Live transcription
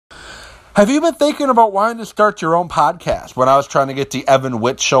Have you been thinking about wanting to start your own podcast? When I was trying to get the Evan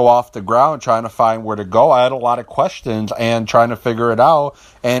Witt show off the ground, trying to find where to go, I had a lot of questions and trying to figure it out.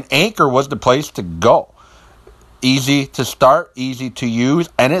 And Anchor was the place to go. Easy to start, easy to use,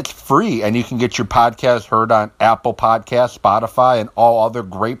 and it's free. And you can get your podcast heard on Apple Podcasts, Spotify, and all other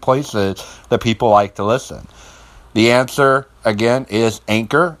great places that people like to listen. The answer, again, is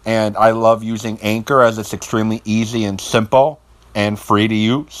Anchor. And I love using Anchor as it's extremely easy and simple and free to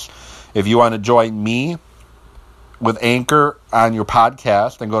use. If you want to join me with Anchor on your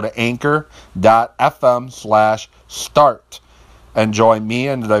podcast, then go to anchor.fm/start and join me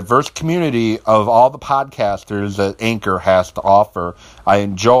in the diverse community of all the podcasters that Anchor has to offer. I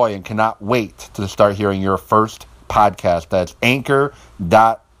enjoy and cannot wait to start hearing your first podcast. That's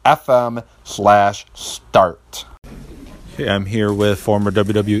anchor.fm/start. I'm here with former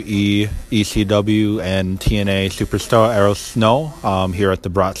WWE, ECW, and TNA superstar Errol Snow here at the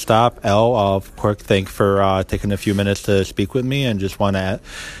Brat stop. El, quick thanks for taking a few minutes to speak with me, and just want to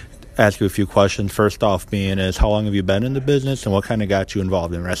ask you a few questions. First off being is, how long have you been in the business, and what kind of got you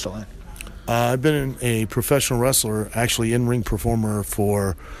involved in wrestling? I've been a professional wrestler, actually in-ring performer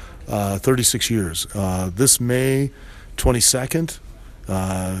for 36 years. This May 22nd,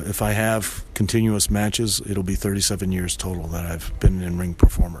 if I have continuous matches, it'll be 37 years total that I've been an in-ring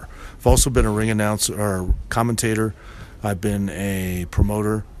performer. I've also been a ring announcer or commentator. I've been a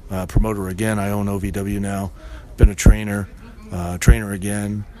promoter again. I own OVW now. Been a trainer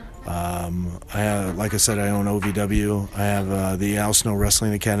again. Like I said, I own OVW. I have the Al Snow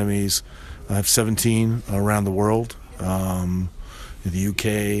Wrestling Academies. I have 17 around the world. In the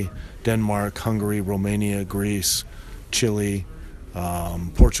UK, Denmark, Hungary, Romania, Greece, Chile,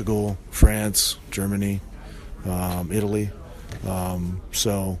 Portugal, France, Germany, Italy.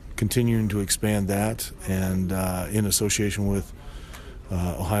 So continuing to expand that, and in association with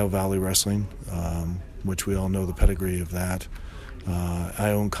Ohio Valley Wrestling, which we all know the pedigree of that.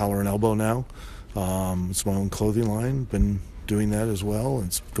 I own Collar and Elbow now. It's my own clothing line. Been doing that as well.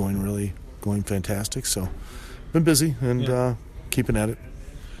 It's going fantastic. So been busy and keeping at it.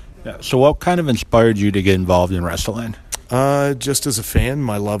 Yeah. So what kind of inspired you to get involved in wrestling? Just as a fan,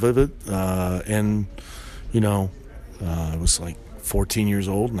 my love of it. And, I was like 14 years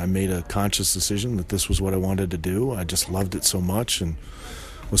old, and I made a conscious decision that this was what I wanted to do. I just loved it so much and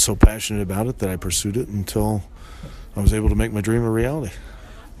was so passionate about it that I pursued it until I was able to make my dream a reality.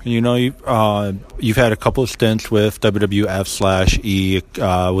 You've had a couple of stints with WWF/E,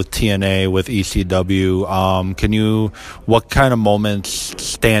 with TNA, with ECW. What kind of moments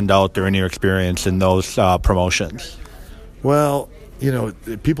stand out during your experience in those promotions? Well,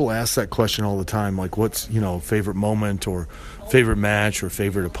 people ask that question all the time, like what's, favorite moment or favorite match or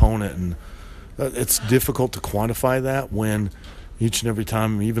favorite opponent, and it's difficult to quantify that when each and every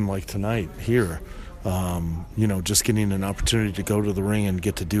time, even like tonight here, just getting an opportunity to go to the ring and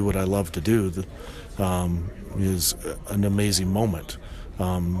get to do what I love to do is an amazing moment.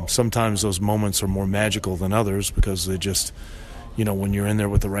 Sometimes those moments are more magical than others because they just, when you're in there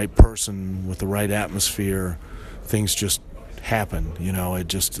with the right person, with the right atmosphere, things just happen.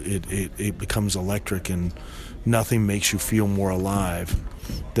 It becomes electric, and nothing makes you feel more alive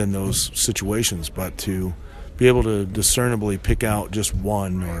than those situations. But to be able to discernibly pick out just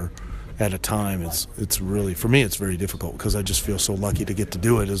one or at a time, it's really, for me, it's very difficult because I just feel so lucky to get to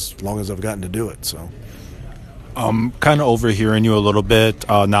do it as long as I've gotten to do it. So kind of overhearing you a little bit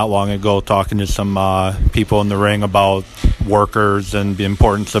not long ago, talking to some people in the ring about workers and the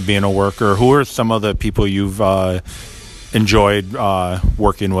importance of being a worker. Who are some of the people you've enjoyed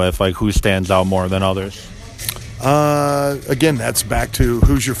working with? Like, who stands out more than others? Again, that's back to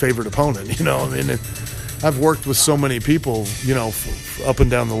who's your favorite opponent. I've worked with so many people, up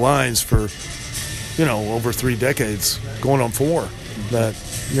and down the lines for, over 3 decades, going on 4, that,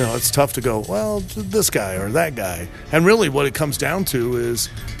 it's tough to go, well, this guy or that guy. And really what it comes down to is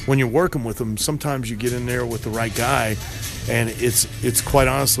when you're working with them, sometimes you get in there with the right guy, and it's quite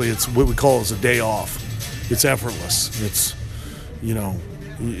honestly, it's what we call as a day off. It's effortless. It's,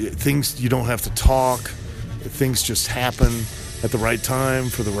 things you don't have to talk. Things just happen at the right time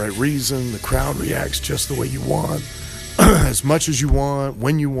for the right reason. The crowd reacts just the way you want, as much as you want,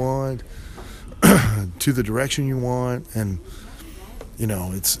 when you want, to the direction you want, and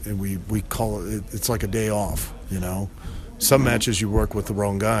we call it. It's like a day off. Some matches you work with the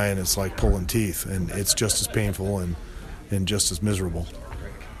wrong guy, and it's like pulling teeth, and it's just as painful and just as miserable.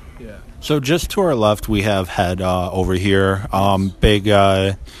 Yeah. So just to our left, we have Head over here. Big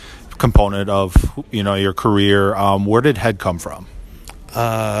component of your career. Where did Head come from?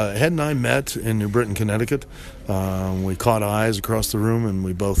 Ed and I met in New Britain, Connecticut. We caught eyes across the room, and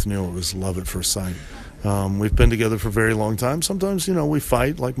we both knew it was love at first sight. We've been together for a very long time. Sometimes, we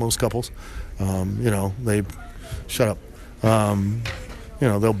fight like most couples. They shut up.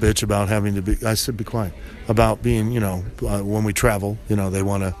 They'll bitch about having to be. I said, be quiet. About being, when we travel, they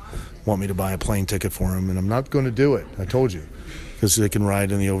want me to buy a plane ticket for them, and I'm not going to do it. I told you, because they can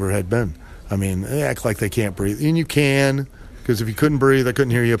ride in the overhead bin. I mean, they act like they can't breathe, and you can, because if you couldn't breathe, I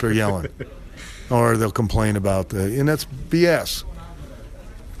couldn't hear you up there yelling. Or they'll complain about and that's BS.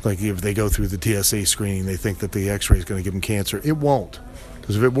 Like if they go through the TSA screening, they think that the X-ray is going to give them cancer. It won't,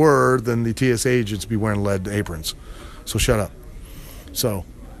 because if it were, then the TSA agents would be wearing lead aprons. So shut up. So,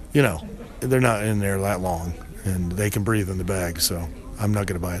 they're not in there that long, and they can breathe in the bag, so I'm not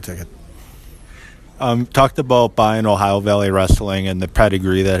going to buy a ticket. Talked about buying Ohio Valley Wrestling and the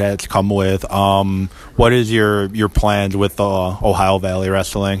pedigree that has come with. What is your plans with Ohio Valley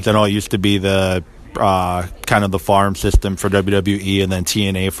Wrestling? I know it used to be the kind of the farm system for WWE and then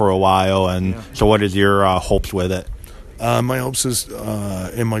TNA for a while, and so what is your hopes with it? My hopes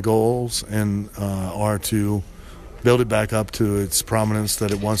and my goals are to build it back up to its prominence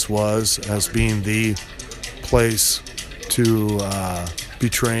that it once was, as being the place to be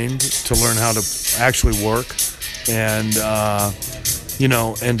trained, to learn how to actually work, and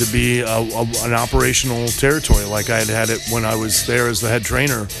and to be an operational territory like I had it when I was there as the head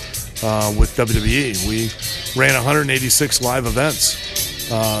trainer with WWE. We ran 186 live events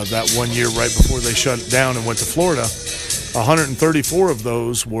that one year right before they shut it down and went to Florida. 134 of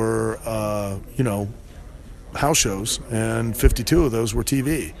those were house shows, and 52 of those were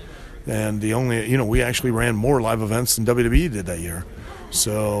TV. And the only, we actually ran more live events than WWE did that year.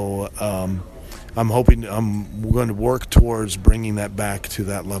 So I'm going to work towards bringing that back to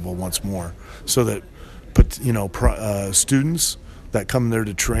that level once more, so that students that come there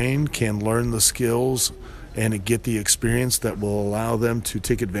to train can learn the skills and get the experience that will allow them to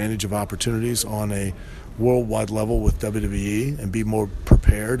take advantage of opportunities on a worldwide level with WWE and be more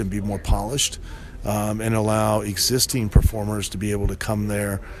prepared and be more polished. And allow existing performers to be able to come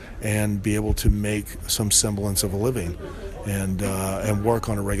there and be able to make some semblance of a living and work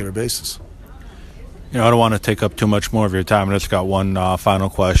on a regular basis. I don't want to take up too much more of your time. I just got one final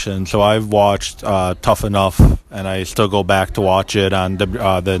question. So I've watched Tough Enough, and I still go back to watch it on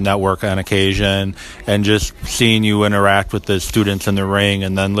the network on occasion, and just seeing you interact with the students in the ring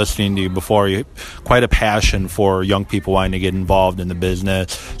and then listening to you before, you quite a passion for young people wanting to get involved in the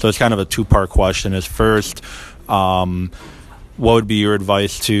business. So it's kind of a two-part question. Is first, what would be your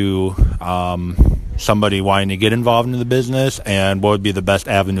advice to somebody wanting to get involved in the business, and what would be the best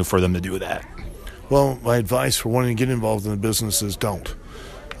avenue for them to do that? Well, my advice for wanting to get involved in the business is don't.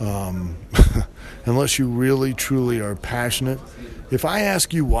 Unless you really, truly are passionate. If I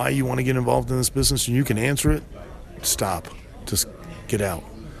ask you why you want to get involved in this business and you can answer it, stop. Just get out.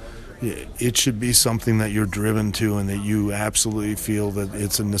 It should be something that you're driven to and that you absolutely feel that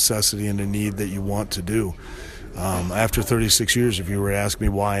it's a necessity and a need that you want to do. After 36 years, if you were to ask me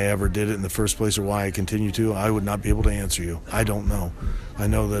why I ever did it in the first place or why I continue to, I would not be able to answer you. I don't know. I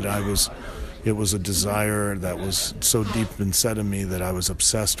know that it was a desire that was so deep inside of me that I was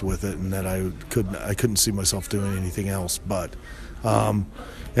obsessed with it, and that I couldn't see myself doing anything else. But, if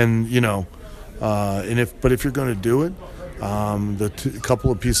you're going to do it, couple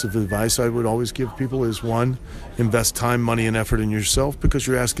of pieces of advice I would always give people is, one, invest time, money, and effort in yourself, because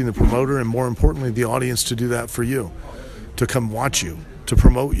you're asking the promoter and, more importantly, the audience to do that for you, to come watch you, to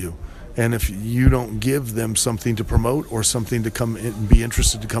promote you. And if you don't give them something to promote or something to come in and be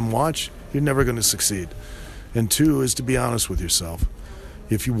interested to come watch, you're never going to succeed. And two is to be honest with yourself.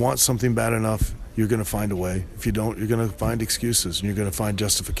 If you want something bad enough, you're going to find a way. If you don't, you're going to find excuses, and you're going to find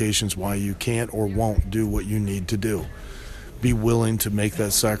justifications why you can't or won't do what you need to do. Be willing to make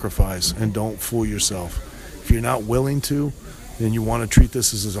that sacrifice, and don't fool yourself. If you're not willing to, and you want to treat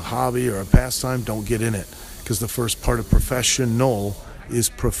this as a hobby or a pastime, don't get in it, because the first part of professional is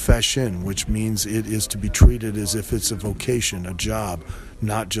profession, which means it is to be treated as if it's a vocation, a job,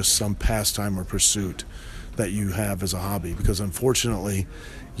 not just some pastime or pursuit that you have as a hobby. Because unfortunately,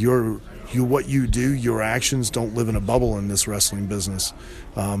 what you do, your actions don't live in a bubble in this wrestling business.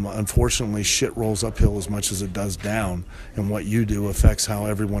 Unfortunately, shit rolls uphill as much as it does down, and what you do affects how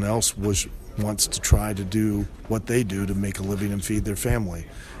everyone else wants to try to do what they do to make a living and feed their family.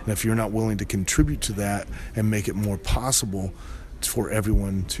 And if you're not willing to contribute to that and make it more possible for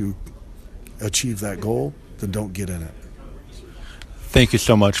everyone to achieve that goal, then don't get in it. Thank you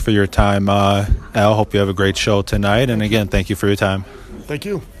so much for your time, Al. Hope you have a great show tonight. And again, thank you for your time. Thank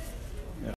you.